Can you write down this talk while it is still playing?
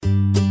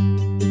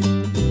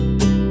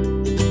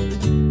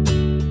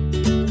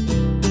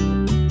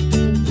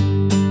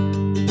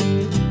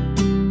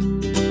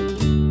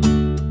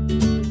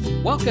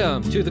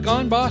Welcome to the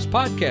Gone Boss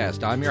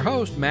Podcast. I'm your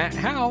host, Matt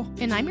Howell.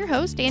 And I'm your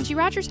host, Angie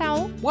Rogers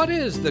Howell. What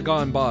is the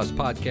Gone Boss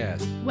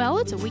Podcast? Well,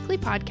 it's a weekly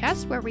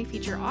podcast where we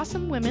feature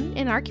awesome women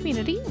in our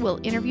community. We'll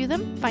interview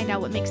them, find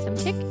out what makes them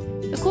tick,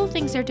 the cool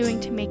things they're doing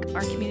to make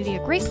our community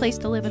a great place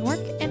to live and work,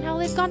 and how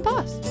they've gone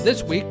boss.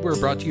 This week, we're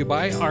brought to you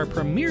by our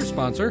premier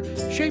sponsor,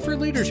 Schaefer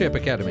Leadership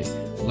Academy.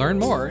 Learn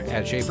more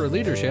at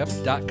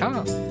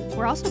schaeferleadership.com.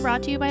 We're also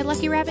brought to you by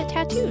Lucky Rabbit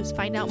Tattoos.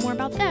 Find out more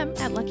about them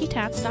at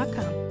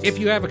luckytats.com. If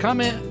you have a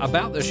comment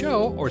about the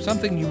show or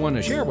something you want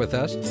to share with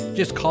us,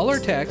 just call or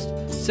text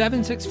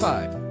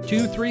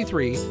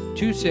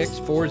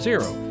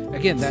 765-233-2640.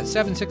 Again, that's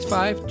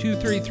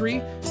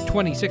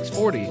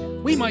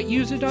 765-233-2640. We might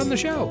use it on the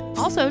show.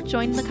 Also,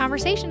 join the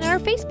conversation in our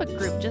Facebook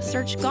group. Just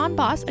search Gone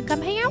Boss and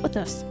come hang out with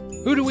us.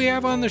 Who do we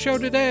have on the show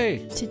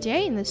today?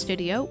 Today in the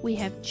studio, we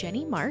have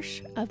Jenny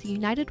Marsh of the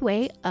United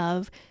Way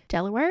of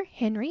Delaware,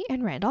 Henry,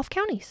 and Randolph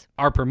counties.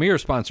 Our premier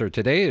sponsor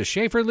today is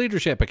Schaefer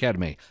Leadership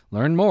Academy.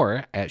 Learn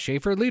more at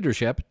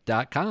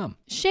schaeferleadership.com.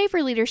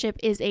 Schaefer Leadership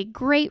is a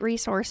great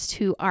resource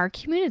to our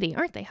community,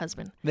 aren't they,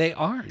 husband? They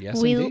are, yes,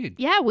 indeed.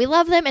 Yeah, we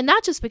love them, and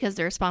not just because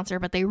they're a sponsor,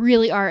 but they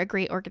really are a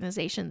great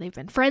organization. They've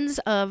been friends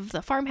of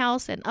the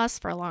farmhouse and us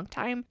for a long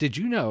time. Did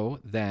you know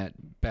that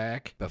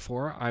back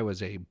before I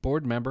was a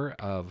board member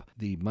of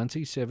the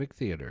Muncie Civic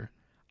Theater,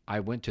 I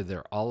went to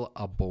their All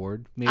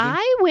Aboard meeting?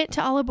 I went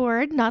to All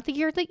Aboard, not the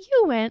year that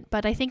you went,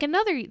 but I think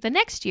the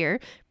next year,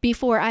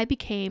 before I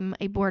became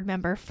a board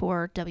member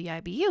for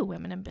WIBU,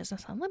 Women in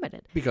Business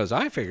Unlimited. Because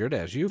I figured,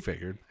 as you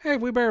figured, hey,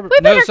 we better know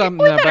what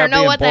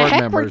the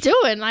heck members. we're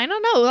doing. I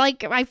don't know.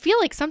 Like, I feel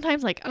like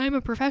sometimes, like, I'm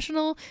a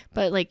professional,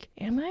 but, like,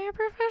 am I a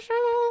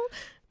professional?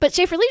 But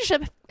Schaefer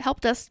Leadership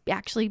helped us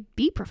actually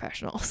be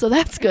professional, so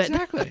that's good.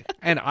 Exactly.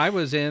 And I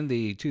was in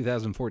the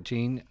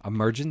 2014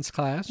 emergence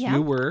class. Yeah,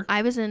 you were.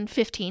 I was in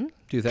 15.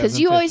 2015. Because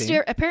you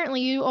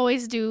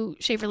always do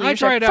Schaefer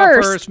Leadership I try it first.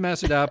 out first,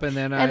 mess it up, and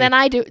then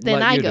I go.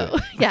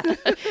 Yeah.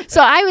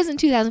 So I was in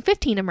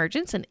 2015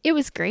 emergence, and it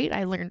was great.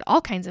 I learned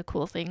all kinds of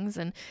cool things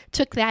and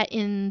took that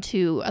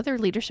into other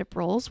leadership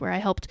roles where I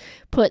helped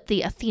put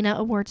the Athena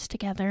Awards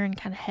together and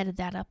kind of headed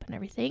that up and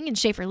everything. And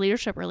Schaefer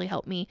Leadership really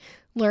helped me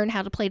learn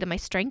how to play to my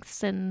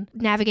strengths and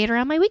navigate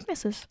around my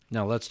weaknesses.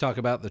 Now let's talk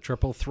about the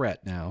triple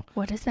threat now.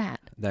 What is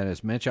that? That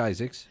is Mitch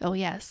Isaacs. Oh,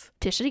 yes.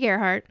 Tisha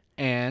Gerhardt.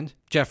 And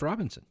Jeff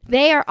Robinson.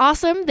 They are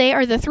awesome. They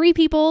are the three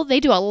people.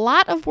 They do a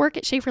lot of work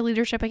at Schaefer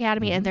Leadership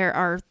Academy, and there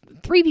are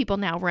three people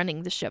now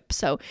running the ship.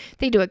 So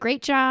they do a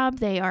great job.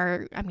 They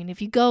are,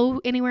 if you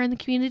go anywhere in the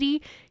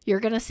community, you're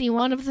going to see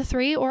one of the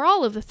three or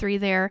all of the three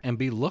there. And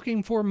be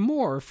looking for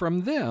more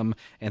from them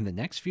in the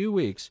next few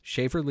weeks.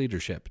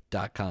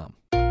 schaeferleadership.com.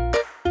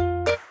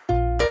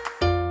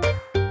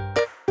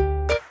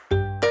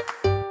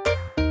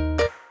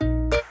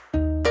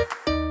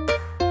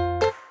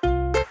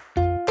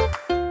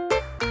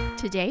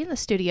 Today in the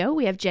studio,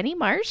 we have Jenny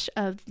Marsh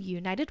of the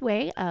United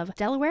Way of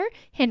Delaware,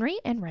 Henry,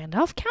 and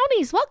Randolph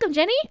counties. Welcome,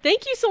 Jenny.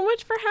 Thank you so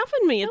much for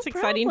having me. It's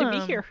exciting to be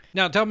here.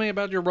 Now, tell me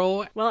about your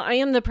role. Well, I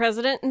am the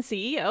president and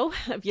CEO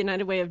of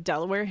United Way of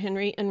Delaware,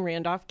 Henry, and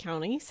Randolph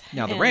counties.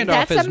 Now, the and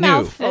Randolph is new.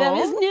 Mouthful. That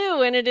is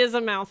new, and it is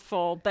a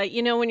mouthful. But,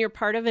 when you're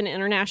part of an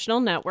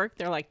international network,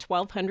 there are like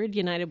 1,200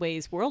 United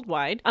Ways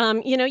worldwide.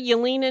 You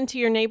lean into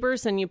your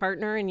neighbors and you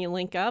partner and you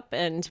link up.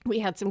 And we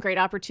had some great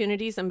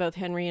opportunities in both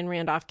Henry and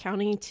Randolph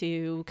County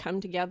to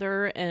come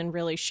together and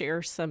really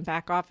share some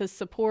back office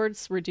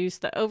supports, reduce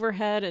the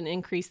overhead, and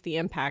increase the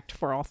impact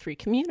for all three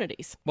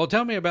communities. Well,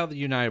 tell me about the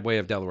United Way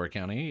of Delaware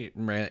County,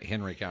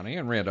 Henry County,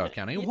 and Randolph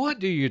County. What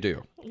do you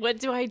do? What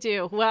do I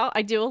do? Well,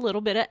 I do a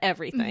little bit of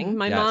everything.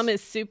 My mom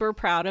is super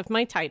proud of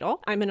my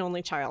title. I'm an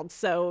only child,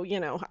 so,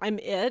 I'm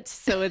it.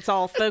 So it's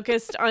all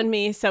focused on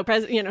me. So,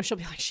 she'll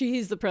be like,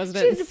 she's the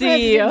president and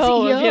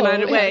CEO of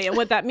United Way. And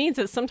what that means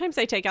is sometimes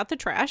I take out the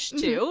trash,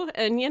 too,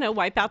 and,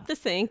 wipe out the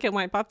sink and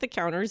wipe off the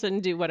counters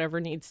and do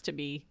whatever needs to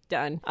be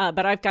done.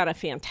 But I've got a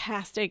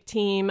fantastic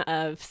team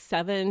of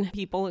 7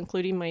 people,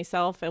 including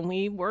myself, and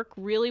we work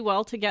really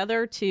well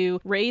together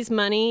to raise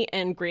money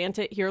and grant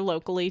it here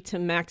locally to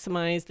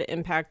maximize the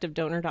impact of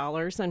donor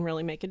dollars and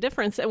really make a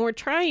difference. And we're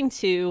trying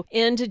to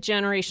end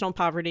generational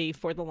poverty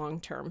for the long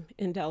term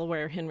in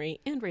Delaware, Henry,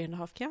 and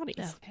Randolph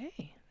counties.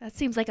 Okay. That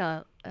seems like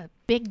a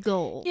big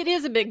goal. It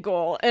is a big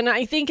goal. And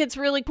I think it's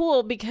really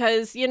cool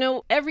because,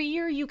 every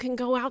year you can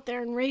go out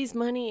there and raise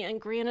money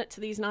and grant it to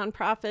these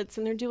nonprofits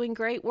and they're doing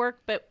great work.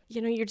 But,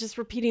 you're just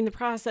repeating the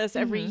process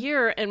every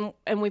year. And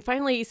we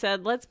finally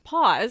said, let's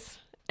pause.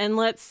 And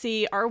let's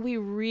see, are we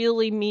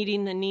really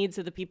meeting the needs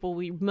of the people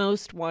we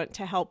most want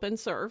to help and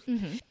serve?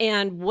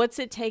 And what's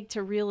it take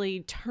to really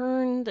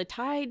turn the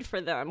tide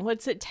for them?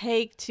 What's it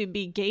take to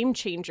be game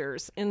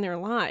changers in their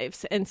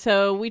lives? And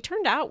so we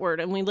turned outward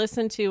and we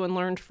listened to and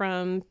learned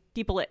from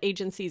people at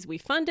agencies we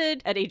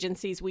funded, at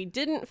agencies we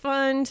didn't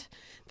fund.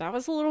 That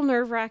was a little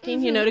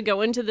nerve-wracking, to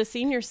go into the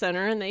senior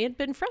center, and they had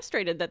been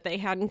frustrated that they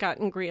hadn't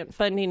gotten grant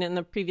funding in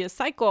the previous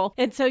cycle.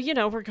 And so,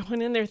 we're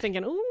going in there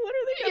thinking, oh, what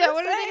are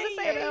What are they going to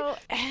say? You know?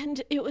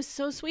 And it was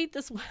so sweet.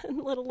 This one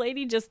little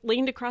lady just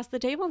leaned across the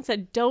table and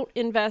said, don't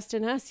invest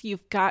in us.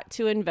 You've got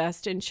to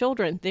invest in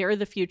children. They're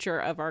the future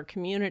of our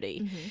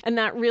community. And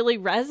that really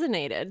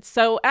resonated.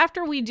 So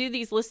after we do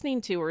these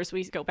listening tours,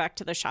 we go back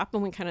to the shop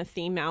and we kind of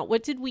theme out,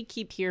 what did we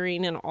keep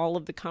hearing in all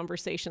of the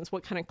conversations?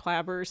 What kind of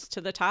clabbers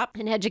to the top?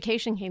 And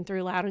education came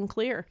through loud and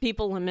clear.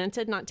 People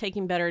lamented not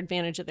taking better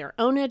advantage of their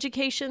own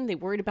education. They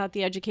worried about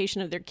the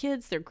education of their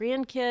kids, their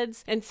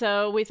grandkids. And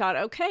so we thought,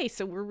 okay,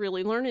 so we're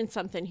really learning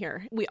something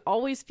here. We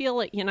always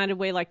feel at United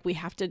Way like we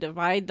have to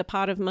divide the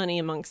pot of money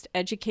amongst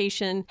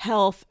education,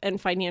 health, and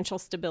financial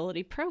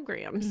stability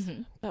programs.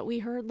 But we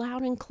heard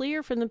loud and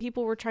clear from the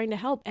people we're trying to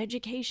help.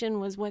 Education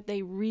was what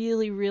they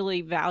really,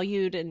 really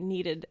valued and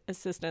needed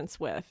assistance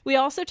with. We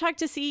also talked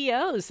to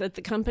CEOs at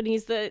the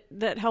companies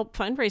that help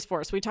fundraise for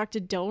us. We talked to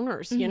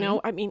donors, you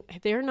know, I mean,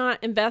 if they're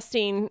not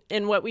investing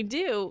in what we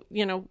do,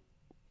 you know,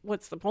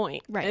 what's the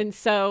point? Right. And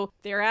so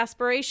their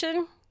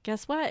aspiration,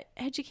 guess what?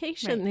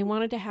 Education. Right. They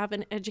wanted to have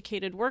an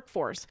educated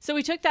workforce. So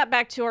we took that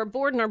back to our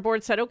board, and our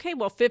board said, okay,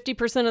 well,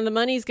 50% of the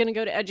money is going to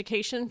go to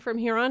education from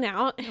here on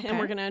out. Okay. And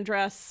we're going to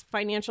address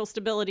financial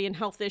stability and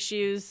health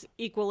issues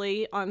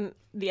equally on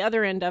the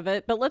other end of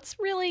it. But let's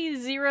really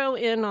zero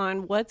in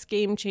on what's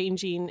game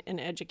changing in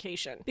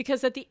education.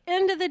 Because at the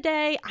end of the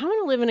day, I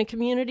want to live in a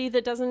community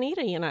that doesn't need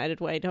a United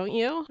Way, don't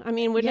you? I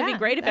mean, wouldn't it be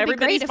great if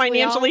everybody's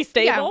financially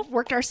stable? Yeah,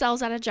 worked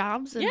ourselves out of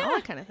jobs and all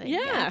that kind of thing.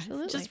 Yeah,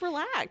 just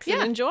relax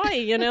and enjoy,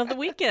 you know, the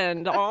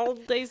weekend, all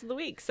days of the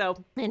week.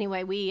 So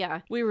anyway, we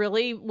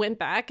really went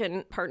back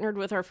and partnered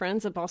with our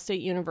friends at Ball State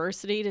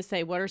University to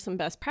say, what are some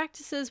best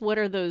practices? What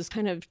are those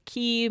kind of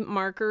key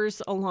markers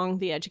along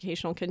the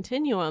educational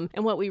continuum?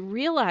 And what we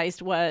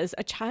realized was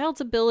a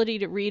child's ability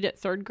to read at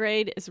third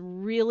grade is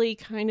really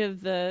kind of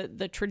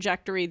the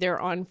trajectory they're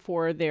on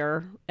for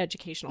their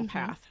educational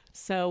path.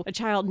 So a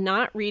child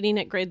not reading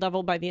at grade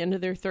level by the end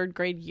of their third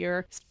grade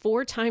year is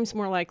 4 times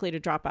more likely to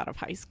drop out of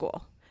high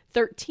school.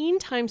 13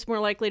 times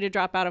more likely to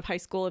drop out of high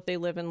school if they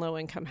live in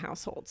low-income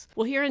households.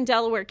 Well, here in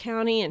Delaware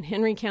County and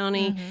Henry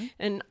County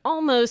and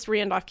almost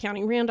Randolph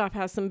County, Randolph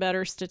has some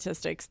better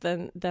statistics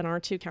than our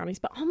 2 counties,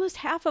 but almost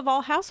half of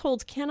all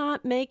households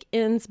cannot make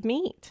ends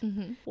meet.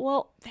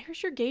 Well,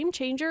 there's your game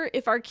changer.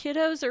 If our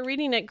kiddos are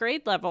reading at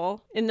grade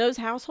level in those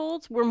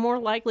households, we're more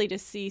likely to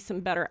see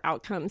some better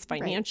outcomes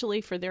financially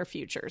for their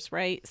futures,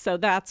 right? So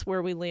that's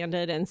where we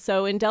landed. And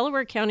so in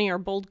Delaware County, our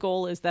bold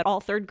goal is that all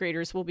third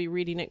graders will be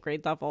reading at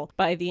grade level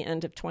by the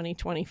end of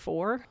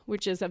 2024,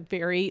 which is a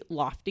very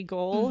lofty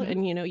goal.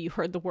 And, you know, you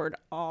heard the word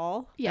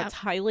all. That's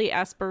highly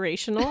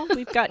aspirational.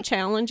 We've got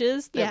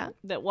challenges that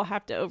we'll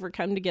have to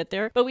overcome to get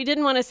there. But we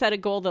didn't want to set a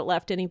goal that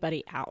left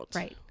anybody out.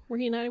 Right. We're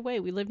United Way.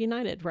 We live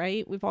united,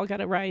 right? We've all got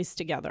to rise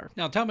together.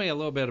 Now, tell me a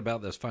little bit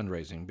about this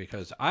fundraising,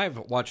 because I've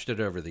watched it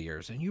over the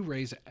years, and you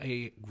raise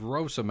a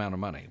gross amount of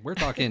money. We're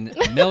talking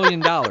 $1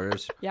 million.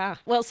 Yeah.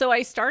 Well, so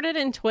I started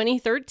in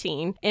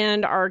 2013,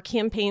 and our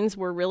campaigns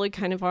were really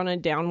kind of on a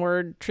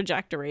downward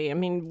trajectory. I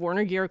mean,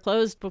 Warner Gear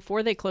closed.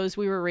 Before they closed,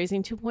 we were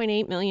raising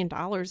 $2.8 million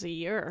a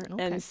year.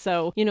 Okay. And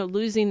so, you know,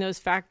 losing those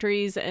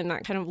factories and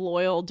that kind of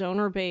loyal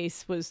donor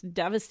base was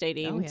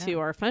devastating to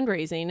our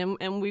fundraising.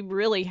 And we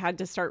really had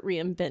to start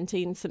reinventing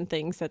some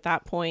things at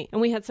that point. And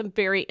we had some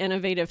very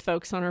innovative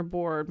folks on our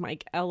board,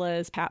 Mike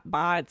Ellis, Pat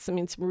Botts. I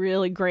mean, some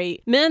really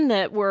great men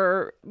that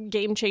were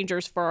game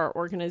changers for our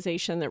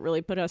organization that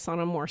really put us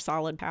on a more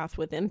solid path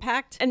with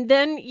impact. And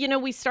then, you know,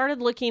 we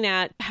started looking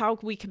at how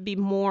we could be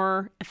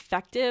more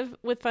effective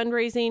with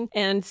fundraising.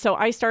 And so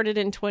I started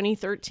in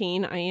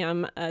 2013. I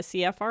am a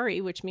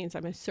CFRE, which means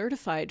I'm a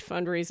certified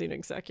fundraising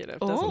executive.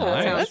 Doesn't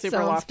that sound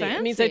super lofty? Fancy.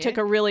 It means I took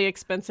a really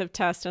expensive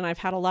test, and I've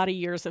had a lot of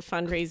years of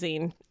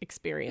fundraising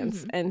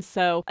experience. And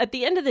so at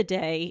the end of the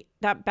day,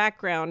 that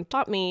background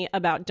taught me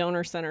about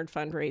donor-centered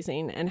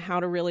fundraising and how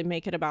to really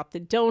make it about the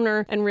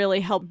donor and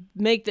really help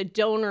make the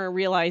donor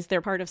realize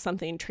they're part of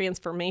something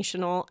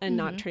transformational and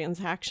not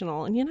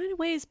transactional. And United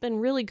Way has been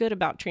really good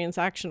about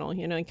transactional.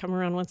 You know, you come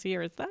around once a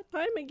year, it's that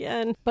time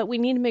again. But we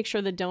need to make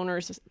sure the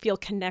donors feel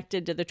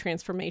connected to the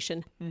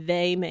transformation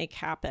they make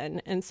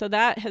happen. And so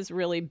that has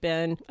really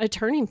been a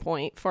turning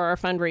point for our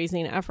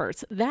fundraising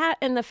efforts. That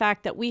and the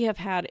fact that we have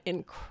had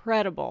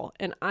incredible,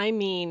 and I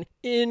mean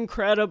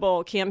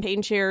incredible,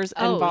 campaign chairs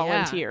and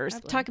volunteers.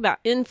 Talk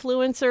about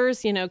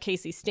influencers, you know,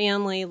 Casey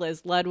Stanley,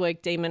 Liz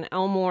Ludwig, Damon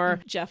Elmore,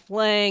 Jeff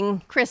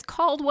Lang, Chris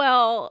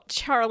Caldwell,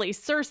 Charlie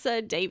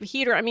Sursa, Dave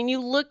Heater. I mean, you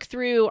look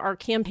through our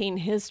campaign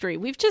history,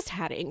 we've just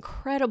had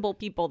incredible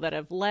people that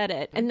have led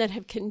it and that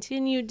have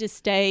continued to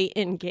stay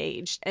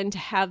engaged, and to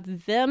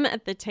have them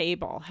at the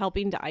table,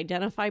 helping to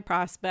identify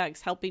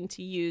prospects, helping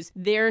to use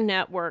their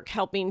network,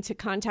 helping to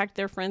contact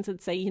their friends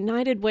and say,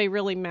 United Way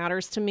really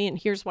matters to me, and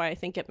here's why I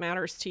think it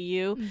matters to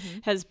you,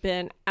 has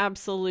been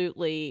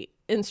absolutely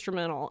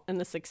instrumental in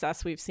the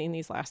success we've seen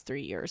these last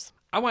 3 years.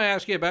 I want to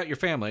ask you about your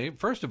family.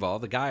 First of all,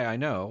 the guy I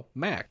know,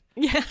 Mac.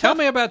 Yeah. Tell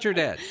me about your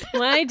dad.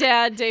 My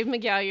dad, Dave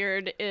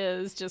McGalliard,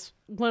 is just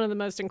one of the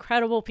most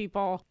incredible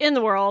people in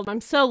the world.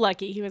 I'm so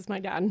lucky he was my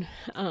dad.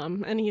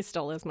 And he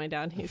still is my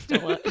dad. He's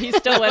still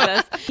with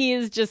us.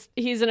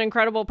 He's an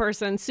incredible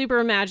person, super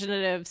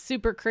imaginative,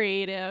 super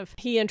creative.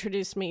 He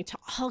introduced me to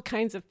all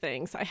kinds of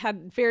things. I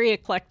had very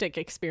eclectic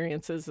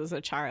experiences as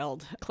a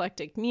child.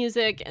 Eclectic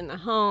music in the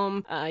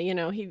home.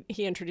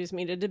 He introduced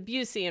me to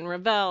Debussy and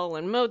Ravel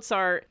and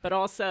Mozart, but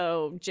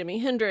also Jimi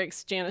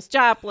Hendrix, Janis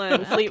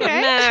Joplin, Fleetwood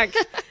Mac.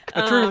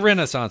 A true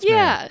Renaissance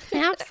Yeah.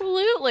 man.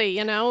 Absolutely.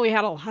 We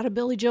had a lot of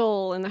Billy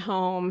Joel in the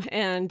home,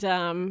 and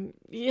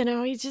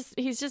he's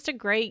just a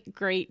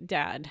great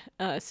dad.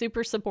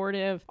 Super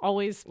supportive,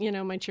 always,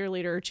 my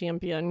cheerleader,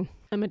 champion.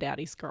 I'm a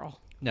daddy's girl.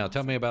 Now,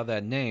 tell me about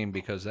that name,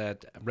 because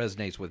that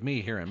resonates with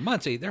me here in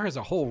Muncie. There is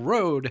a whole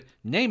road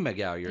named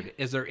McGalliard.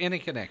 Is there any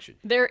connection?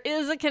 There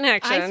is a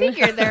connection. I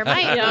figured there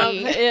might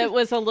be. It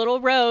was a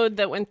little road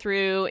that went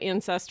through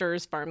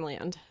ancestors'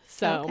 farmland.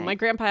 So Okay. my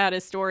grandpa had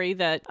a story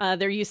that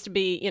there used to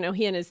be, he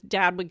and his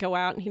dad would go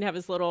out and he'd have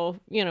his little,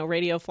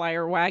 radio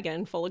flyer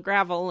wagon full of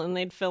gravel, and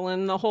they'd fill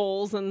in the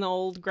holes in the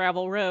old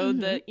gravel road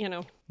that,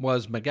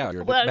 Was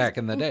McGalliard back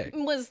in the day.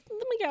 was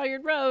the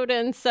McGalliard Road.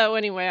 And so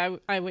anyway,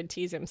 I would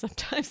tease him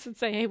sometimes and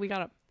say, hey, we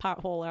got a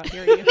pothole out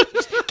here. You Can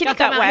you got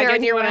come that out here wagon,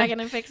 in your you wanna wagon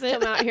and fix it?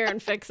 come out here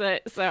and fix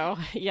it. So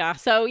yeah,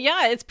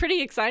 it's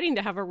pretty exciting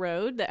to have a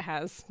road that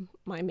has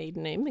my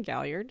maiden name,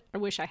 McGalliard. I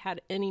wish I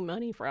had any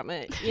money from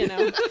it,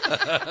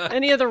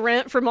 any of the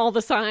rent from all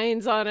the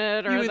signs on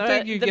it, or You would the,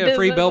 think you'd the get a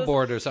free businesses.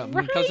 billboard or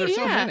something, because there's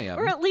so Yeah, many of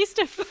or them. at least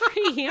a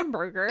free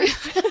hamburger.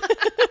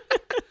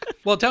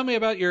 Well, tell me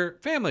about your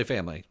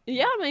family.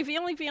 Yeah, my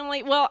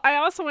family. Well, I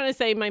also want to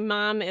say my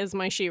mom is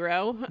my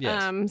shero.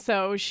 Yes.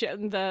 So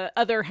the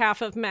other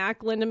half of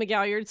Mac, Linda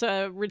McGalliard's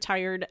a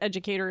retired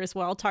educator as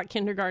well, taught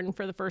kindergarten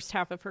for the first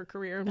half of her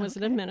career and was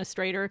an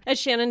administrator at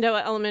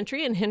Shenandoah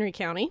Elementary in Henry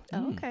County.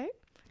 Oh, okay.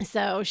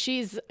 So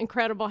she's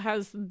incredible,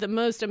 has the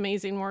most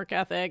amazing work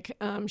ethic.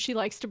 She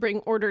likes to bring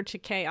order to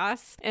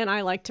chaos, and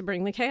I like to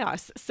bring the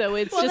chaos. So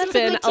it's Well, just that's a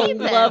been good a team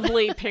then.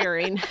 lovely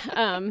pairing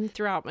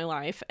throughout my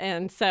life.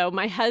 And so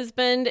my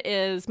husband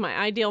is my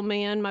ideal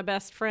man, my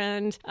best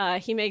friend.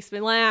 He makes me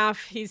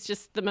laugh. He's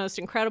just the most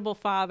incredible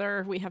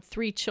father. We have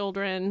 3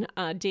 children.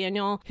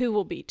 Daniel, who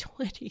will be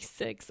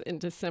 26 in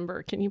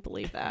December. Can you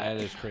believe that? That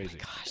is crazy.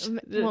 Gosh,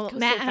 Well, it goes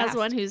Matt so has fast.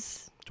 one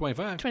who's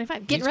 25. 25.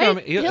 He's Get ready.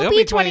 coming- He'll be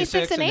be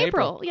 26 in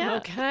April. Yeah.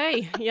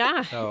 Okay.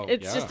 Yeah. Oh,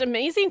 it's yeah. just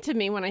amazing to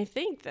me when I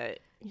think that,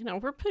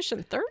 we're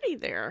pushing 30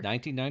 there.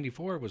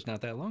 1994 was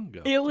not that long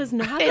ago. It was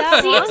not It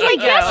that seems long like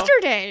ago.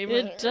 yesterday.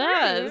 It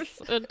does.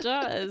 It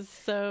does.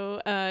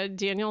 So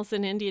Daniel's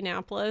in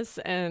Indianapolis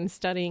and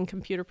studying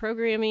computer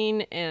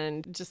programming,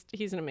 and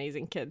he's an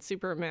amazing kid,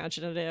 super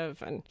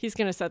imaginative, and he's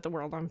going to set the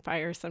world on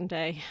fire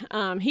someday.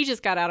 He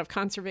just got out of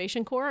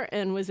Conservation Corps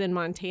and was in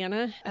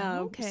Montana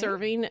okay.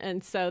 serving,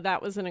 and so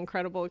that was an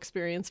incredible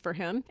experience for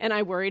him. And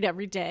I worried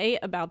every day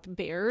about the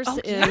bears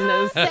in yeah.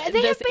 this, They have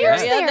this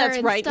bears area there that's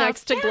and right stuff.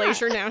 next to Yeah.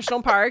 Glacier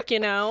National Park,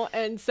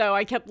 and so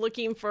I kept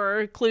looking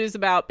for clues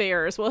about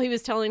bears. Well, he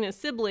was telling his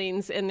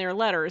siblings in their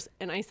letters,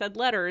 and I said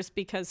letters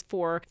because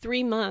for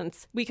 3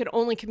 months we could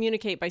only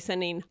communicate by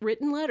sending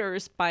written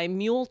letters by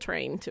mule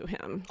train to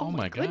him. Oh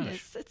my gosh.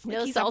 Goodness. It's like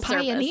No he's cell a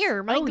service.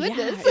 pioneer. My Oh, yeah.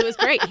 goodness. It was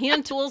great.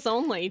 Hand tools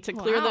only to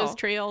clear Wow. those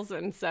trails.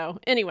 And so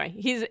anyway,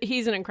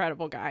 he's an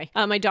incredible guy.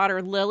 My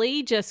daughter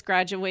Lily just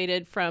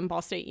graduated from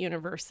Ball State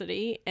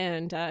University,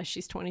 and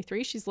she's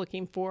 23. She's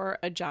looking for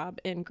a job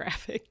in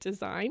graphic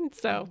design.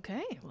 So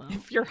Okay. Well,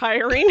 if you're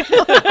hiring,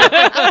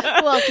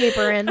 we'll keep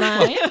her in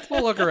mind.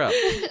 We'll look her up.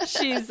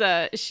 she's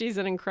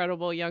an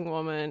incredible young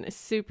woman,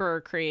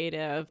 super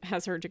creative,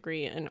 has her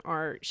degree in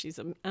art. She's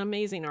an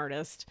amazing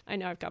artist. I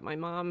know I've got my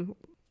mom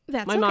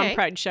That's my okay. mom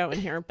pride show in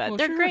here, but Well,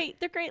 they're sure. great.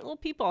 They're great little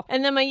people.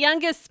 And then my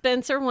youngest,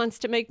 Spencer, wants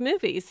to make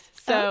movies.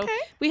 So Okay.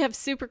 we have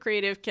super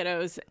creative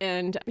kiddos,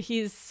 and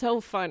he's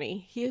so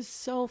funny. He is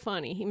so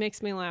funny. He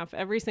makes me laugh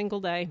every single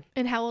day.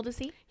 And how old is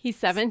he? He's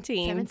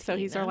 17, so 17,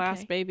 he's our okay.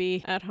 last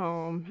baby at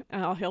home.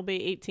 He'll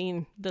be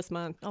 18 this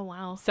month. Oh,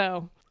 wow.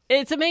 So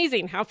it's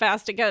amazing how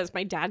fast it goes.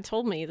 My dad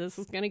told me this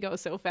is going to go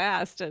so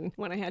fast. And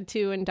when I had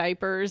 2 in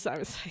diapers, I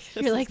was like,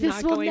 You're like, is this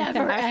not will going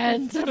never fast.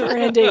 end. It's never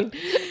ending.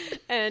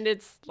 And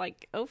it's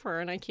like over,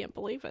 and I can't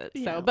believe it.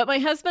 Yeah. So, but my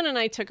husband and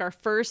I took our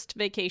first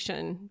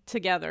vacation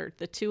together,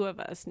 the 2 of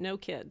us, no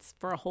kids,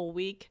 for a whole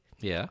week.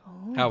 Yeah.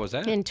 How was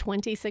that? In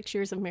 26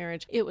 years of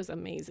marriage, it was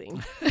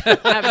amazing.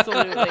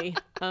 Absolutely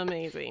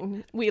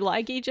amazing. We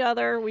like each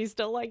other. We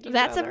still like each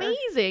That's other.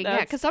 amazing. Yeah,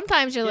 That's- because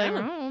sometimes you're like, yeah.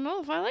 I don't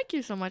know if I like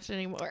you so much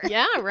anymore.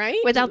 Yeah, right?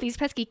 Without these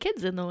pesky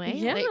kids in the way.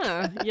 Yeah,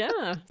 Like,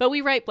 yeah. But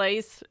we write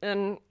plays,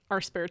 and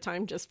our spare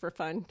time just for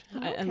fun.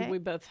 Okay. And we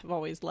both have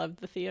always loved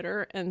the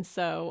theater. And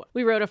so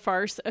we wrote a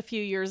farce a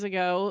few years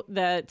ago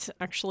that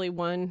actually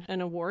won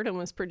an award and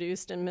was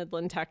produced in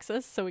Midland,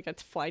 Texas. So we got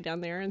to fly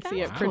down there and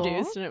see it That's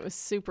produced, cool. and it was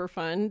super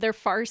fun. They're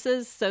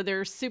farces, so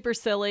they're super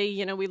silly.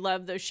 You know, we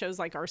love those shows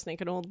like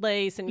Arsenic and Old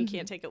Lace and You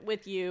Can't Take It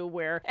With You,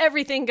 where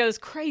everything goes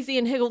crazy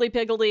and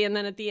higgledy-piggledy, and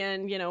then at the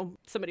end, you know,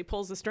 somebody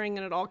pulls a string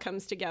and it all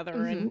comes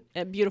together in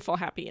a beautiful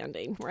happy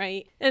ending,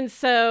 right? And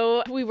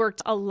so we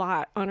worked a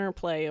lot on our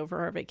play over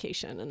our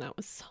vacation, and that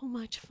was so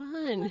much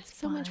fun. That's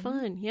so much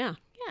fun. fun. Yeah.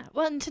 Yeah.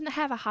 Well, and to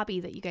have a hobby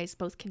that you guys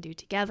both can do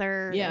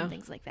together Yeah. and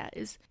things like that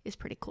is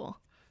pretty cool.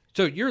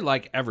 So you're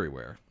like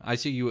everywhere. I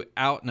see you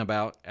out and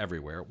about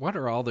everywhere. What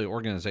are all the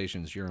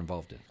organizations you're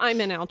involved in?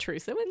 I'm in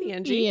Altrusa with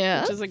Angie,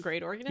 Yes. which is a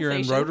great organization. You're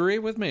in Rotary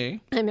with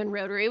me. I'm in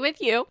Rotary with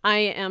you. I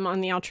am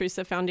on the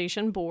Altrusa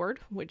Foundation board,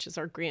 which is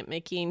our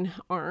grant-making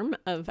arm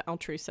of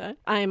Altrusa.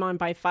 I am on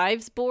By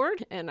Five's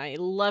board, and I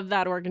love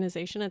that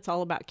organization. It's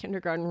all about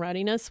kindergarten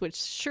readiness, which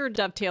sure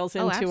dovetails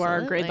into our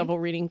absolutely. grade level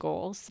reading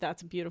goals.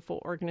 That's a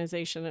beautiful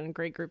organization and a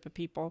great group of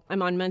people.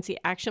 I'm on Muncie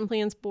Action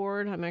Plans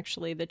board. I'm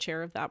actually the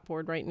chair of that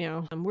board right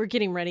now. We're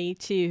getting ready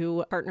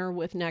to partner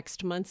with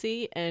Next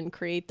Muncie and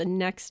create the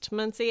Next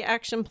Muncie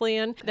Action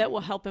Plan that will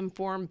help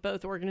inform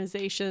both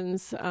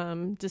organizations'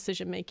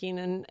 decision-making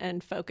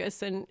and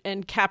focus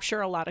and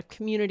capture a lot of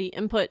community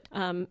input.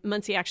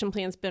 Muncie Action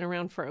Plan's been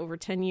around for over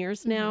 10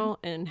 years now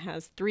and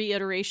has 3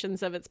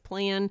 iterations of its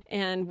plan,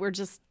 and we're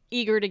just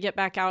eager to get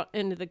back out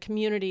into the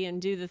community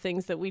and do the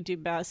things that we do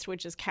best,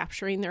 which is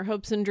capturing their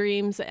hopes and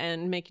dreams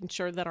and making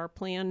sure that our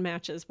plan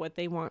matches what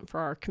they want for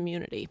our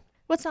community.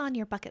 What's on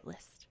your bucket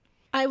list?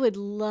 I would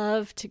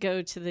love to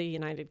go to the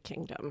United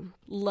Kingdom.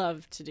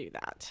 Love to do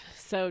that.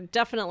 So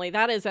definitely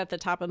that is at the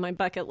top of my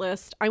bucket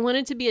list. I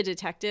wanted to be a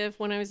detective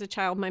when I was a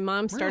child. My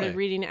mom started Really?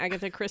 reading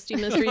Agatha Christie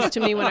mysteries to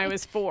me when I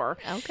was 4.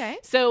 Okay.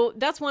 So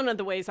that's one of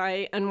the ways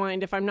I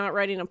unwind. If I'm not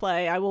writing a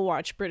play, I will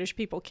watch British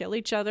people kill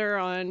each other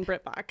on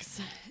BritBox.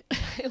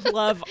 I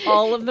love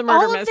all of the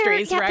murder All of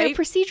mysteries, their, right?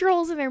 their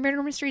procedurals and their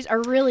murder mysteries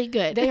are really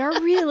good. They are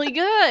really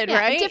good, Yeah,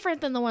 right?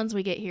 different than the ones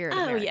we get here in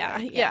Oh, America. yeah.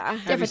 Have you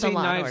Different than seen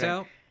Law and Knives Order.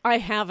 Out? I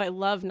have. I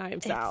love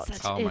Knives It's Out.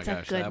 such- Oh my it's a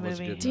gosh, good that was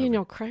a movie. good movie.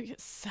 Daniel Craig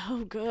is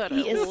so good.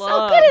 He I is so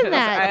love good in his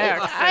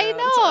that. I accent.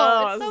 know.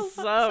 Oh, It's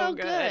so so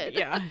good.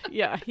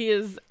 Yeah. He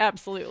is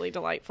absolutely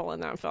delightful in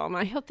that film.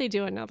 I hope they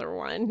do another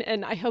one,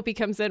 and I hope he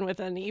comes in with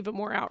an even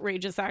more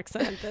outrageous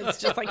accent. That's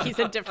just like he's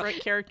a different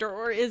character,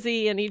 or is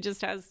he? And he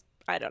just has,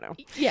 I don't know.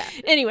 Yeah.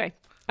 Anyway,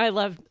 I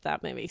love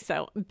that movie.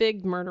 So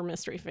big murder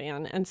mystery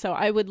fan. And so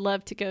I would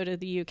love to go to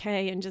the UK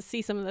and just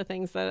see some of the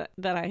things that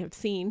I have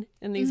seen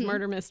in these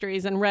murder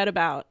mysteries and read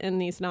about in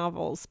these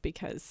novels,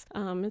 because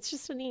it's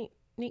just a neat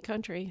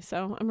country.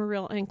 So I'm a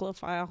real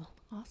Anglophile.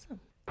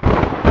 Awesome.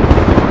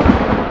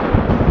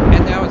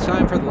 And now it's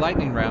time for the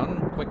lightning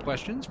round. Quick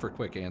questions for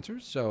quick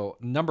answers. So,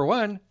 number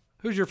 1,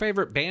 who's your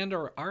favorite band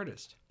or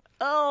artist?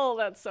 Oh,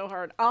 that's so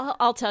hard.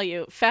 I'll tell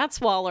you, Fats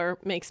Waller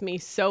makes me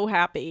so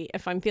happy.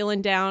 If I'm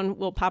feeling down,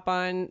 we'll pop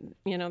on,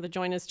 the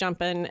Join Us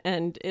Jumpin',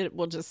 and it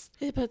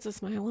puts a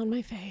smile on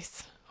my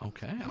face.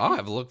 Okay. I'll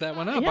have to look that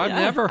one up. Yeah. I've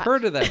never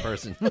heard of that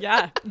person.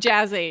 Yeah,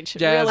 Jazz Age.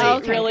 Jazz really,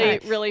 Age. really,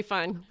 Okay. really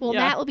fun. Well,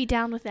 yeah. Matt will be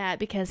down with that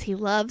because he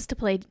loves to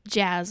play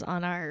jazz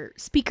on our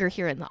speaker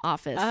here in the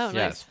office, Oh, nice.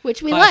 Yes.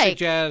 which we Classic like.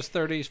 jazz,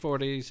 30s,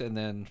 40s, and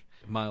then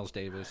Miles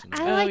Davis. And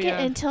I like yeah.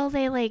 it until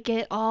they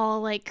get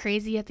all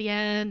crazy at the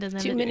end, and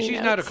then Too many She's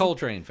notes. not a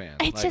Coltrane fan.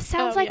 It Like, just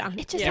sounds Oh, like yeah.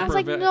 it just Yeah. sounds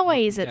like Improv-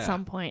 noise at yeah.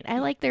 some point. I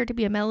like there to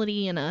be a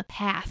melody and a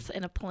path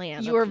and a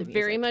plan. You of are the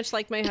very music. much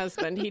like my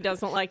husband. He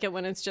doesn't like it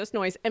when it's just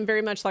noise, and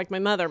very much like my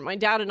mother. My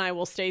dad and I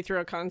will stay through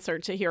a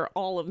concert to hear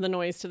all of the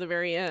noise to the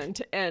very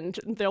end, and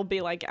they'll be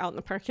like out in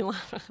the parking lot.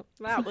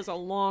 That was a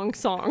long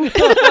song,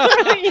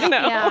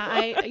 Yeah,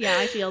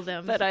 I feel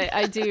them. But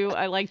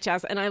I like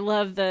jazz, and I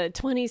love the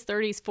 20s,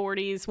 30s,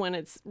 40s when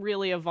it's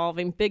really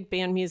evolving. Big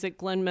band music,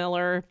 Glenn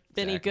Miller,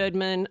 Benny Exactly.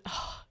 Goodman.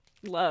 Oh,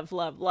 love,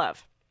 love,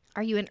 love.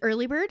 Are you an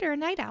early bird or a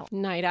night owl?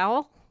 Night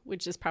owl,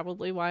 which is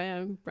probably why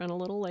I run a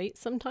little late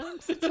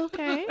sometimes. It's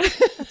okay.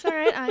 It's all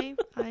right. I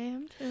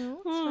am too.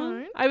 It's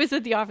fine. I was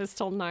at the office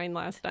till 9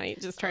 last night,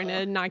 just trying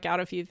to knock out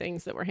a few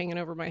things that were hanging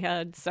over my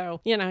head.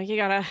 So, you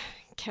gotta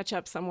catch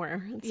up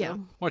somewhere. And so, Yeah.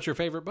 What's your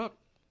favorite book?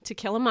 To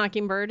Kill a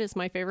Mockingbird is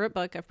my favorite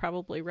book. I've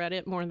probably read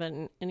it more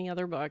than any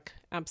other book.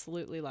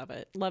 Absolutely love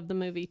it. Love the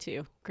movie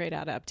too. Great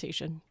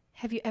adaptation.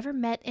 Have you ever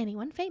met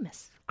anyone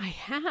famous? I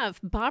have.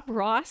 Bob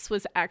Ross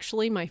was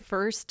actually my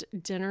first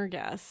dinner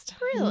guest.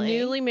 Really?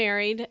 Newly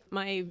married.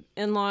 My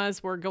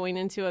in-laws were going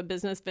into a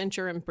business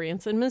venture in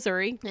Branson,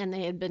 Missouri, and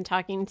they had been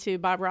talking to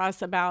Bob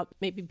Ross about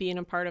maybe being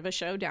a part of a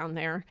show down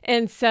there.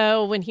 And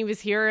so when he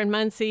was here in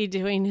Muncie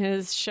doing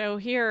his show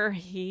here,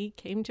 he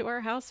came to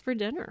our house for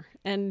dinner.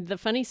 And the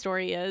funny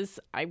story is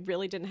I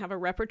really didn't have a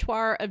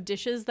repertoire of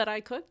dishes that I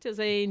cooked as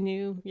a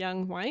new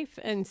young wife.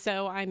 And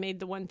so I made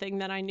the one thing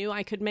that I knew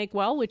I could make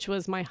well, which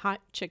was my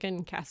hot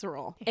chicken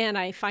casserole. And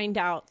I find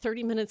out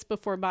 30 minutes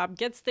before Bob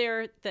gets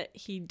there that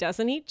he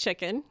doesn't eat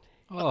chicken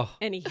Oh,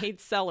 and he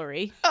hates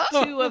celery,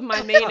 2 of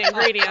my main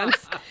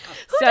ingredients.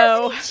 Who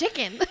doesn't eat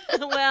chicken?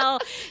 Well,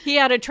 he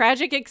had a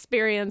tragic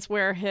experience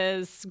where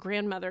his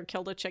grandmother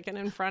killed a chicken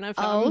in front of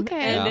him. Oh,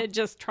 okay. And Yeah. it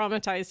just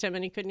traumatized him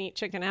and he couldn't eat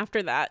chicken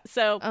after that.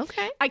 So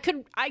Okay. I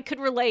could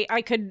relate.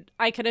 I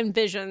could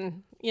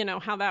envision,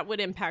 how that would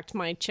impact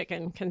my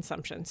chicken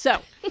consumption. So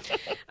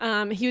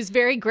he was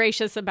very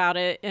gracious about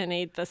it and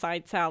ate the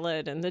side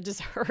salad and the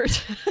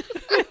dessert.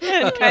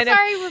 And kind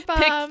Sorry, of we're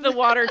picked bummed. the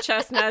water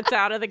chestnuts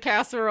out of the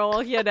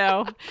casserole,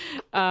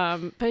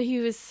 But he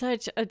was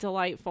such a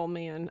delightful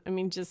man. I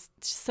mean, just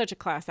such a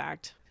class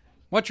act.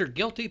 What's your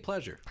guilty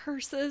pleasure?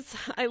 Purses.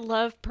 I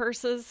love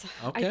purses.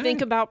 Okay. I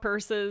think about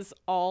purses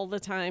all the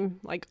time.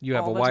 Like You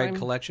have all a the wide time.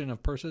 collection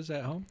of purses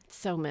at home?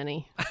 So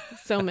many.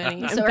 So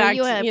many. So are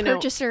you a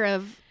purchaser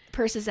of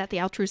purses at the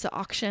Altrusa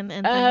auction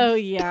and Oh,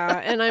 things? yeah.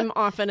 And I'm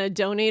often a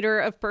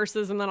donator of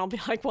purses. And then I'll be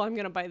like, well, I'm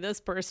going to buy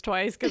this purse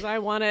twice because I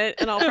want it.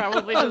 And I'll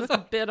probably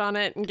just bid on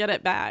it and get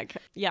it back.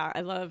 Yeah,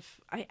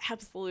 I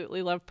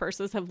absolutely love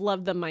purses. Have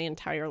loved them my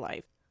entire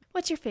life.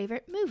 What's your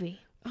favorite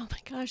movie? Oh my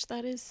gosh,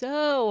 that is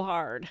so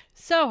hard.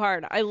 So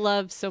hard. I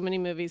love so many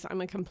movies.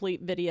 I'm a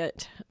complete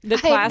vidiot. The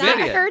I have not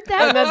Idiot. heard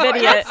that I'm a before.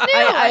 vidiot. That's new.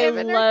 I I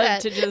haven't heard love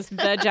that. to just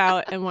veg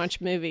out and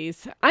watch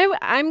movies.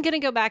 I'm going to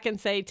go back and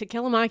say To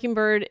Kill a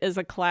Mockingbird is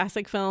a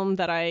classic film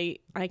that I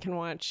can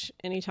watch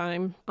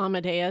anytime.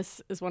 Amadeus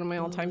is one of my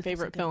all-time that's a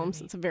favorite good films.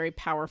 movie. It's a very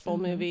powerful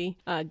movie.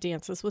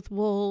 Dances with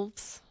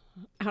Wolves,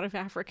 Out of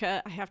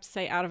Africa. I have to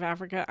say Out of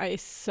Africa. I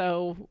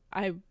so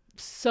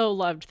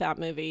loved that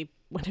movie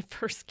when it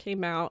first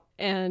came out.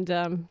 And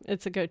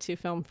it's a go-to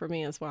film for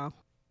me as well.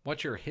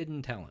 What's your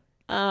hidden talent?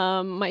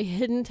 My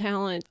hidden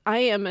talent. I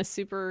am a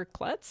super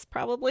klutz,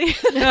 probably.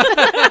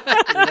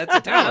 That's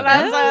a talent.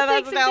 That's That a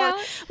takes a talent.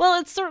 talent. Well,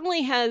 it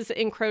certainly has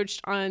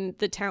encroached on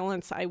the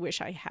talents I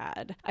wish I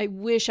had. I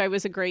wish I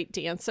was a great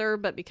dancer,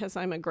 but because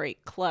I'm a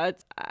great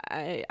klutz,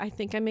 I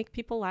think I make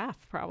people laugh,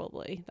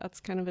 probably. That's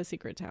kind of a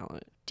secret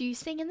talent. Do you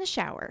sing in the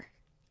shower?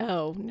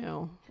 Oh,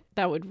 no.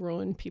 That would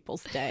ruin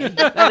people's day.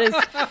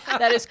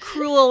 That is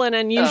cruel and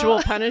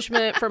unusual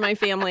punishment for my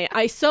family.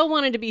 I so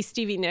wanted to be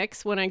Stevie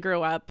Nicks when I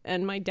grew up,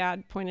 and my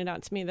dad pointed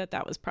out to me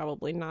that was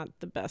probably not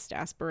the best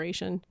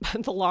aspiration.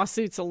 The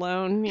lawsuits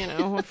alone,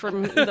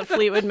 from the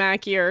Fleetwood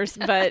Mac years.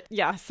 But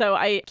yeah, so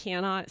I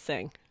cannot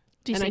sing.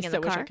 Do you and sing I in so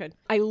the wish I car? could.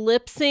 I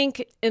lip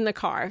sync in the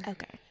car.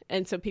 Okay.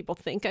 And so people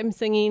think I'm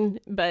singing,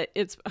 but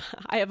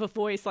I have a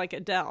voice like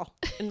Adele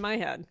in my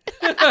head.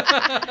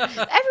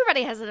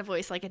 Everybody has a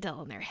voice like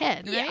Adele in their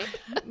head, right?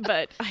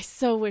 But I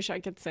so wish I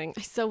could sing.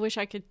 I so wish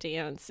I could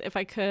dance. If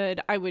I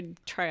could, I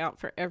would try out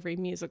for every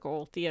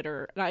musical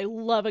theater. And I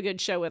love a good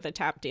show with a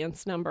tap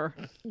dance number.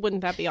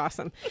 Wouldn't that be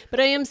awesome?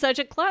 But I am such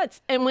a klutz.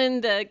 And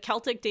when the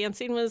Celtic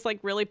dancing was like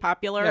really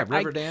popular, Yeah,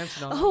 river dance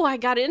and all that. Oh, I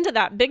got into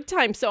that big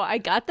time. So I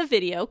got the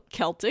video,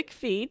 Celtic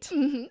Feet.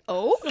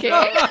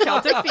 Okay.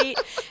 Celtic Feet.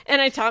 And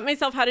I taught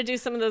myself how to do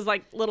some of those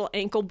like little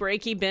ankle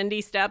breaky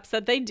bendy steps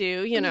that they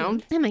do,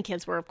 And my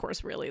kids were, of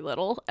course, really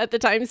little at the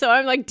time. So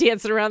I'm like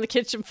dancing around the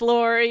kitchen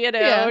floor,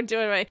 Yeah.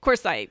 doing my. Of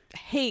course, I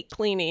hate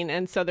cleaning.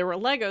 And so there were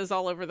Legos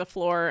all over the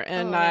floor.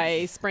 And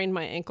I sprained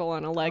my ankle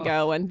on a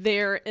Lego. And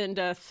there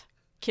endeth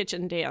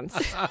kitchen dance.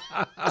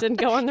 Didn't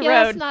go on the Yeah,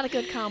 road. that's not a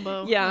good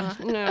combo. Yeah,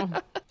 no.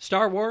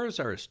 Star Wars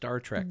or Star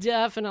Trek?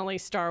 Definitely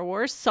Star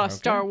Wars. Saw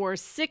Star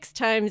Wars 6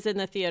 times in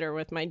the theater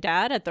with my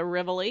dad at the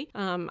Rivoli.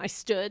 I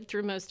stood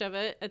through most of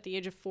it at the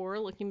age of 4,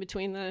 looking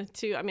between the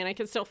two. I mean, I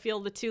can still feel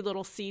the 2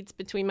 little seats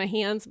between my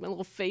hands, my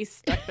little face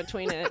stuck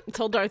between it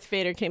until Darth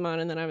Vader came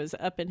on, and then I was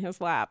up in his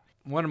lap.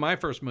 One of my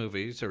first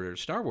movies, or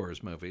Star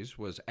Wars movies,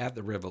 was at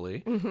the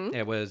Rivoli.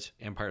 It was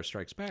Empire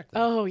Strikes Back.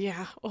 Oh,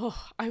 yeah.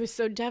 Oh, I was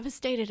so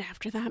devastated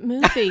after that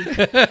movie.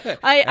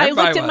 I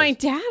looked at my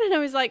dad and I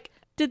was like,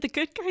 did the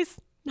good guys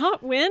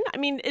not win? I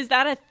mean, is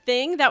that a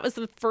thing? That was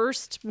the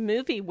first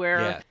movie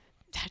where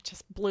that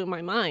just blew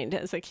my mind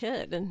as a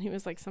kid. And he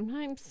was like,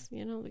 sometimes,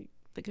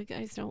 the good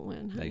guys don't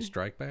win. They honey."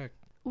 strike back.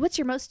 What's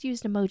your most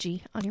used emoji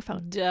on your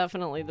phone?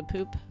 Definitely the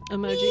poop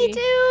emoji. Me too.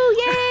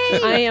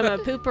 Yay. I am a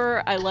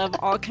pooper. I love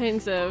all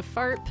kinds of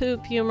fart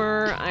poop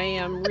humor. I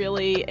am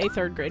really a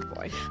 3rd grade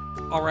boy.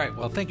 All right.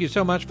 Well, thank you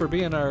so much for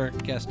being our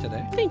guest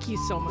today. Thank you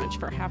so much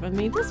for having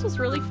me. This was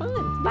really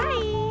fun.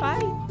 Bye.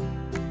 Bye.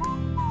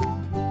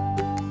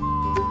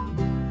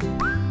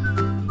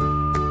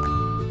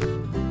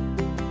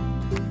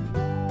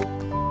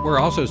 We're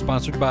also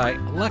sponsored by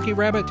Lucky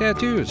Rabbit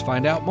Tattoos.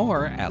 Find out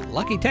more at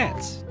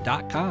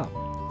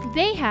luckytats.com.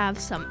 They have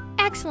some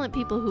excellent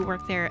people who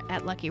work there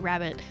at Lucky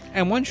Rabbit.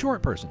 And one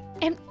short person.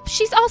 And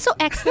she's also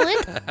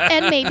excellent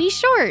and maybe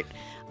short.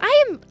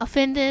 I am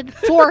offended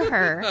for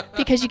her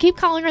because you keep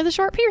calling her the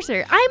short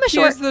piercer. I'm a She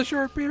short is the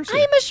short piercer.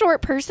 I'm a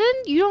short person.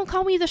 You don't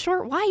call me the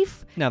short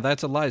wife. Now,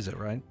 that's Eliza,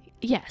 right?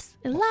 Yes.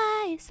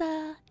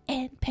 Eliza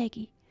and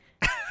Peggy.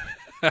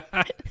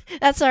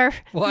 That's our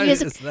Why he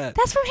has is that?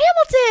 That's from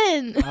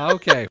Hamilton.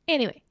 Okay.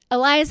 Anyway,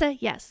 Eliza,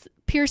 yes.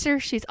 piercer.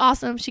 She's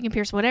awesome. She can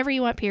pierce whatever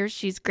you want pierced.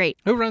 She's great.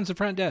 Who runs the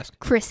front desk?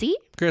 Chrissy.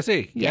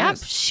 Chrissy. Yep,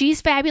 Yes.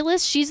 she's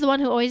fabulous. She's the one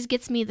who always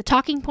gets me the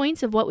talking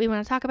points of what we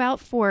want to talk about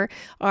for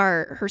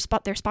their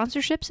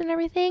sponsorships and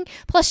everything.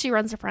 Plus, she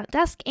runs the front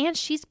desk, and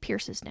she's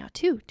pierces now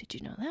too. Did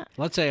you know that?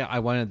 Let's say I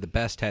wanted the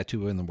best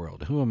tattoo in the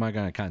world. Who am I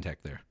going to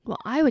contact there? Well,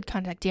 I would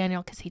contact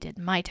Daniel because he did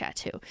my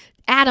tattoo.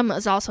 Adam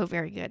is also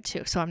very good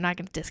too, so I'm not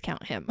going to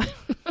discount him.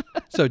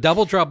 So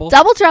Double Trouble.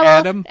 Double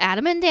Trouble.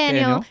 Adam and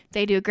Daniel.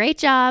 They do a great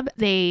job.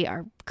 They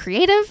are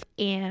creative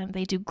and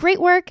they do great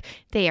work.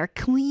 They are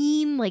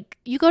clean. Like,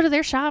 you go to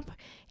their shop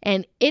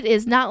and it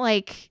is not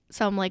like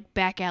some like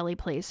back alley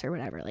place or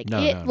whatever. Like,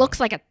 it looks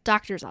like a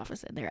doctor's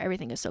office in there.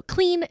 Everything is so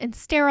clean and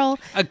sterile.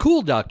 A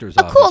cool doctor's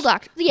office. A cool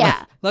doctor.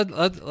 Yeah.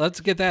 Let's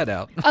get that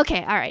out.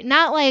 Okay. All right.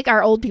 Not like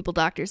our old people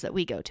doctors that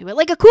we go to, but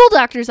like a cool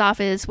doctor's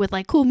office with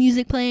like cool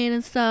music playing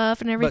and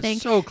stuff and everything.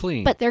 But so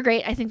clean. But they're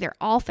great. I think they're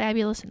all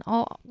fabulous and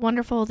all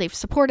wonderful. They've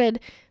supported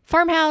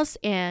Farmhouse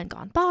and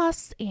Gone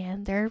Boss,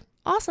 and they're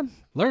awesome.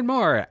 Learn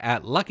more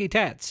at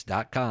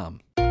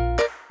luckytats.com.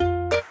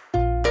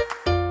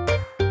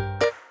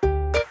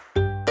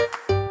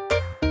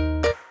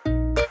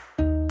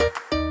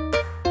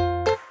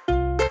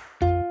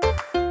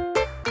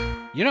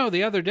 You know,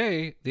 the other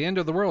day, the end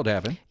of the world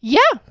happened. Yeah,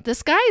 the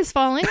sky is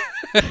falling.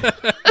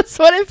 That's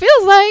what it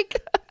feels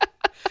like.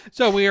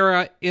 So we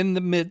are in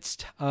the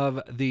midst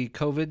of the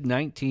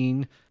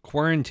COVID-19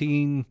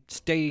 quarantine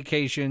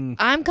staycation.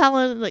 I'm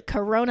calling it the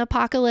Corona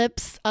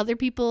apocalypse. Other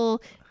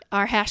people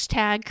are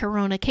hashtag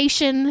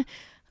Coronacation.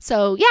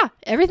 So yeah,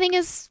 everything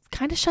is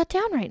kind of shut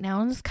down right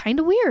now, and it's kind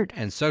of weird.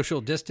 And social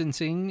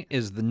distancing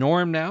is the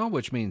norm now,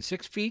 which means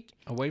 6 feet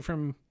away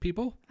from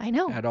people. I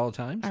know. At all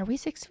times. Are we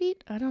 6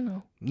 feet? I don't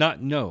know.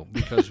 No,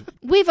 because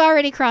we've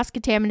already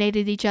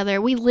cross-contaminated each other.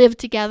 We live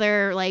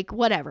together, like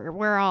whatever.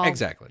 We're all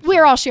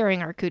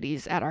sharing our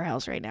cooties at our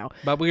house right now.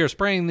 But we are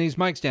spraying these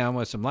mics down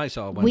with some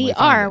Lysol when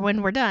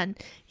when we're done.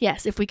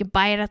 Yes, if we can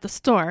buy it at the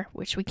store,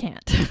 which we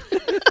can't.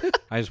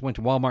 I just went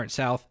to Walmart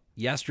South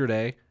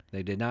yesterday.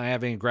 They did not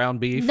have any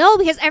ground beef. No,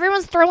 because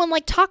everyone's throwing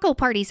like taco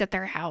parties at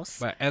their house.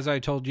 But as I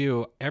told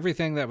you,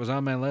 everything that was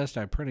on my list,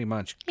 I pretty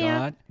much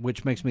got,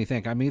 which makes me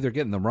think I'm either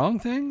getting the wrong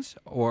things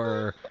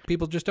or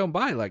people just don't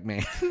buy like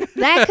me.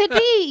 That could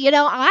be. You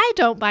know, I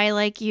don't buy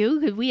like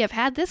you. We have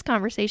had this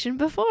conversation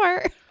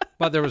before.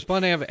 But there was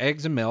plenty of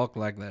eggs and milk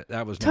like that.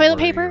 That was toilet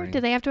paper.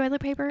 Did they have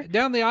toilet paper?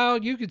 Down the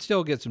aisle, you could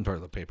still get some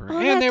toilet paper, oh,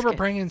 and they were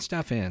bringing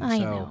stuff in. I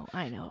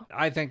know.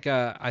 I think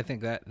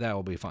that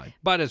will be fine.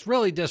 But it's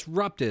really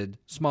disrupted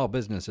small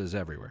businesses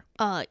everywhere.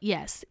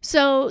 Yes.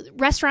 So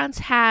restaurants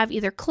have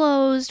either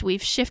closed.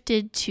 We've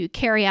shifted to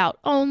carry out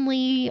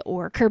only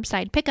or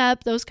curbside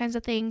pickup. Those kinds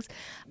of things.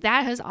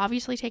 That has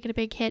obviously taken a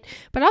big hit.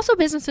 But also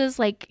businesses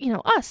like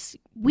us.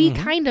 We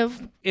kind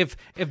of if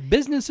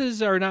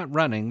businesses are not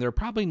running, they're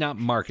probably not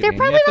marketing. They're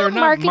probably not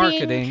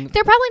marketing.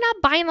 They're probably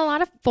not buying a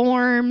lot of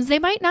forms. They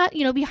might not,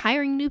 be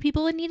hiring new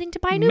people and needing to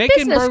buy new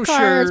business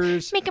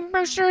cards, making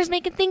brochures,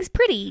 making things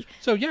pretty.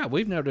 So yeah,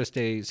 we've noticed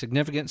a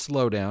significant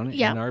slowdown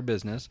in our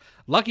business.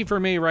 Lucky for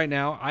me, right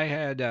now, I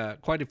had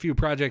quite a few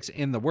projects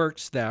in the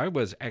works that I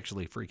was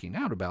actually freaking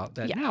out about.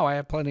 That now I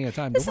have plenty of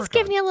time to work on. This is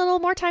giving you a little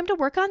more time to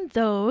work on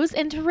those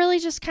and to really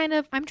just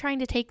I'm trying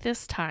to take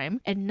this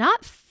time and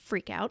not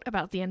freak out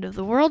about the end of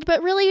the world,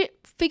 but really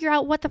figure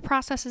out what the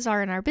processes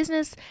are in our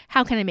business.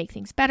 How can I make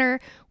things better?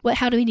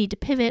 How do we need to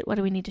pivot? What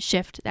do we need to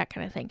shift? That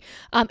kind of thing.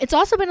 It's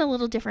also been a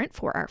little different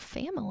for our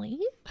family.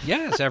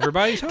 Yes,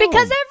 everybody's home.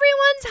 Because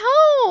everyone's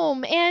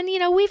home.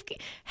 And, we've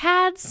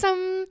had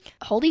some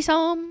Holdy's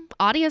home,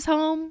 Audia's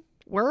home.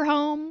 We're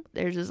home.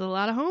 There's just a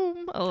lot of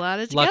home, a lot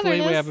of togetherness.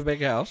 Luckily, we have a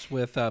big house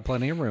with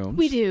plenty of rooms.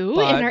 We do,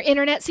 and our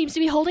internet seems to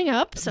be holding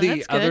up, so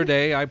that's good. The other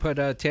day, I put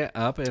a tent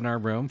up in our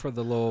room for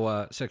the little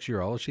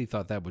 6-year-old. She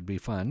thought that would be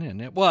fun,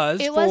 and it was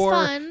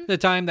fun. The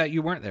time that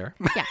you weren't there.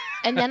 Yeah,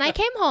 and then I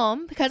came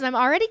home because I'm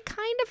already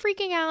kind of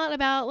freaking out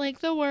about like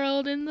the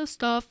world and the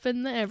stuff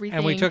and the everything.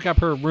 And we took up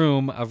her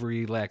room of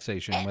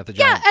relaxation with a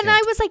giant and tent.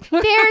 I was like,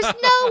 there's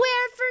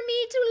nowhere for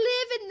me to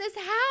live in this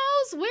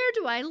house. Where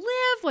do I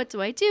live? What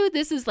do I do?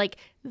 This is like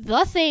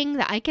the thing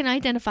that I can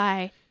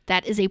identify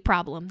that is a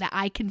problem that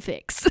I can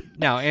fix.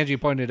 Now, Angie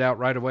pointed out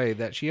right away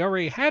that she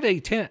already had a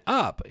tent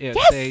up. It's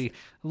a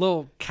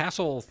little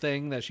castle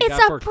thing that she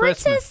got for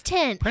Christmas. It's a princess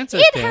tent.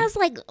 It has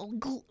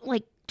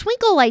like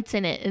twinkle lights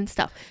in it and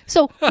stuff.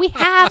 So we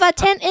have a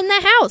tent in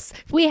the house.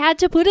 We had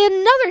to put in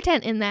another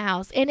tent in the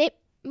house, and it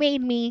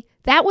made me...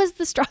 That was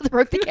the straw that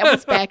broke the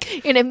camel's back,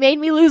 and it made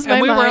me lose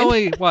my mind. And we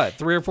were only,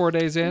 3 or 4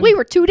 days in? We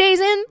were 2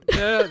 days in.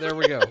 Yeah, there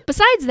we go.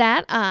 Besides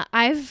that,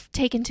 I've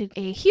taken to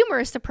a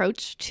humorous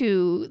approach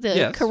to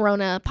the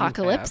Corona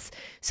apocalypse.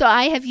 So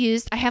I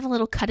have a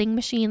little cutting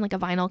machine, like a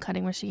vinyl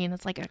cutting machine.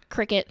 It's like a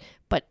Cricut,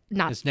 but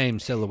not... It's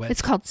named Silhouette.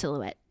 It's called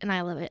Silhouette, and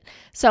I love it.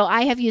 So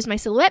I have used my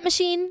Silhouette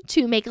machine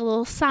to make a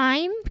little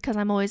sign, because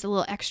I'm always a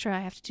little extra. I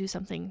have to do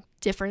something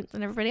different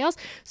than everybody else.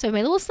 So I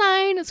made a little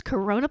sign. It's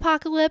Corona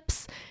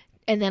apocalypse.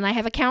 And then I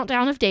have a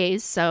countdown of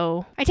days.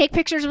 So I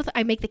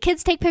make the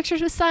kids take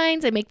pictures with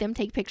signs. I make them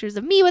take pictures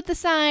of me with the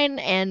sign.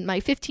 And my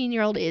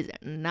 15-year-old is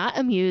not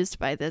amused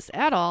by this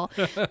at all.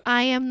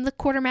 I am the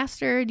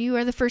quartermaster, and you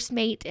are the first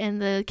mate,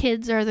 and the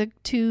kids are the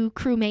 2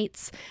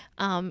 crewmates.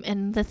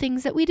 And the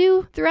things that we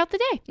do throughout the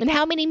day, and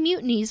how many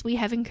mutinies we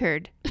have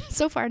incurred.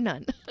 So far,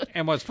 none.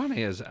 And what's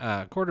funny is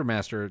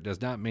quartermaster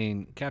does not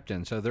mean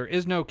captain, so there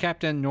is no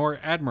captain nor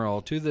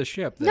admiral to the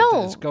ship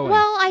that is going.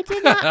 Well, I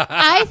did not.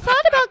 I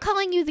thought about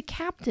calling you the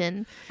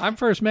captain. I'm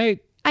first mate.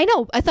 I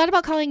know. I thought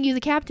about calling you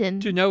the captain.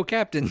 To no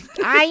captain.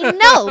 I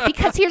know,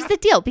 because here's the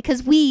deal.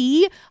 Because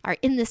we are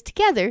in this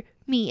together,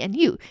 me and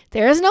you.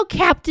 There is no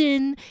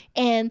captain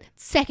and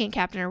second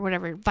captain or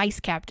whatever, vice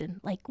captain.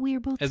 Like,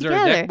 we're both together. Is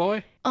there a deck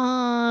boy?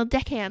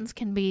 Deckhands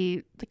can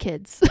be the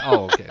kids.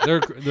 Oh, okay. They're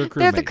crewmates.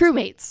 They're the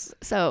crewmates.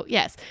 So,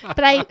 yes.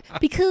 But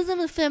because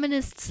I'm a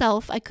feminist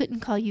self, I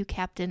couldn't call you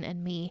captain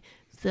and me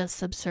the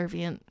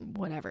subservient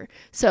whatever.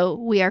 So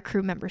we are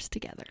crew members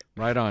together.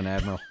 Right on,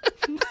 Admiral.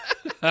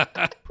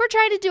 We're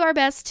trying to do our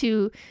best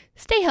to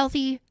stay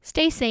healthy,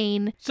 stay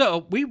sane.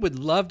 So we would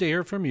love to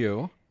hear from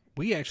you.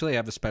 We actually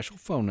have a special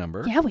phone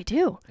number. Yeah, we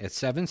do. It's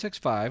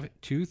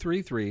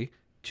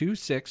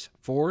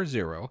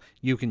 765-233-2640.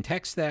 You can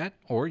text that,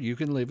 or you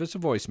can leave us a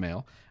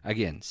voicemail.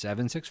 Again,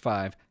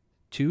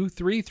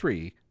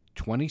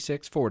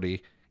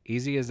 765-233-2640.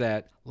 Easy as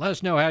that. Let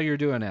us know how you're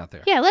doing out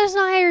there. Yeah, let us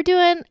know how you're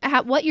doing,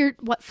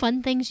 what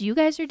fun things you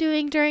guys are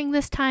doing during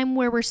this time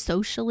where we're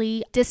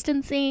socially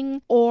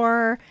distancing,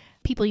 or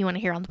people you want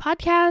to hear on the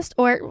podcast,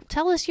 or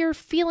tell us your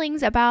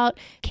feelings about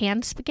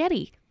canned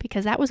spaghetti,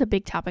 because that was a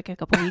big topic a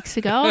couple weeks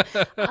ago.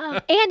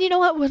 And you know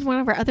what was one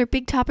of our other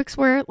big topics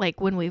were,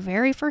 like when we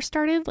very first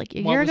started, like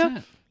a year ago?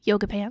 That?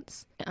 Yoga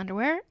pants,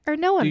 underwear, or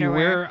no underwear? Do you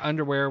wear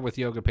underwear with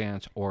yoga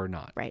pants or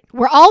not? Right.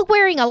 We're all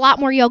wearing a lot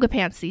more yoga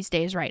pants these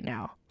days right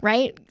now,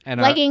 right? And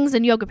leggings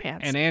and yoga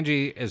pants. And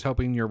Angie is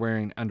hoping you're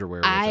wearing underwear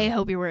with them. I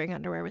hope you're wearing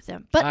underwear with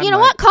them. But you know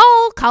what?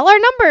 Call our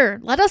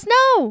number. Let us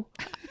know.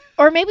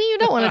 Or maybe you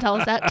don't want to tell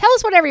us that. Tell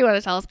us whatever you want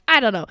to tell us.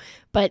 I don't know.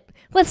 But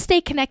let's stay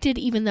connected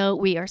even though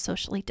we are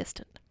socially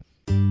distant.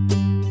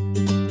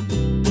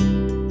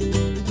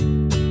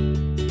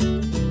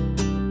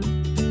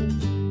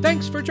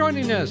 Thanks for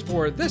joining us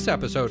for this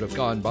episode of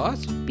Gone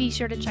Boss. Be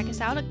sure to check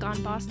us out at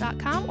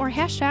goneboss.com or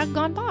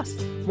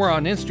 #GoneBoss. We're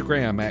on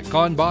Instagram at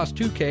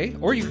GoneBoss2K,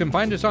 or you can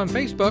find us on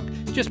Facebook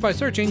just by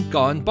searching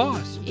Gone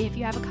Boss. If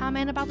you have a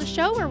comment about the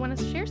show or want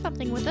to share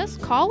something with us,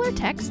 call or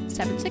text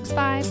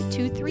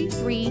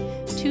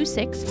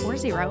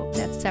 765-233-2640.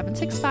 That's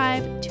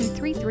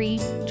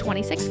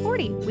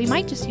 765-233-2640. We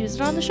might just use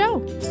it on the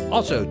show.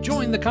 Also,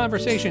 join the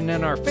conversation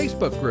in our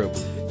Facebook group.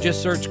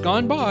 Just search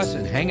Gone Boss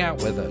and hang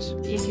out with us.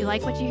 If you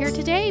like what you hear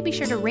today, be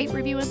sure to rate,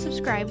 review, and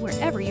subscribe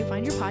wherever you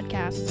find your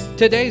podcasts.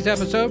 Today's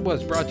episode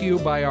was brought to you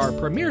by our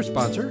premier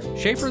sponsor,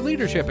 Schaefer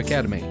Leadership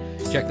Academy.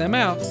 Check them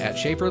out at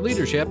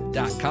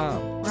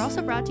schaeferleadership.com. We're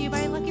also brought to you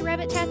by Lucky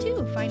Rabbit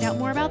Tattoo. Find out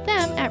more about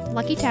them at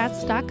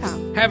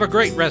luckytats.com. Have a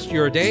great rest of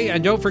your day,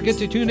 and don't forget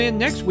to tune in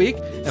next week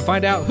and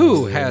find out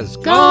who has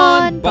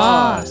Gone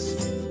Boss.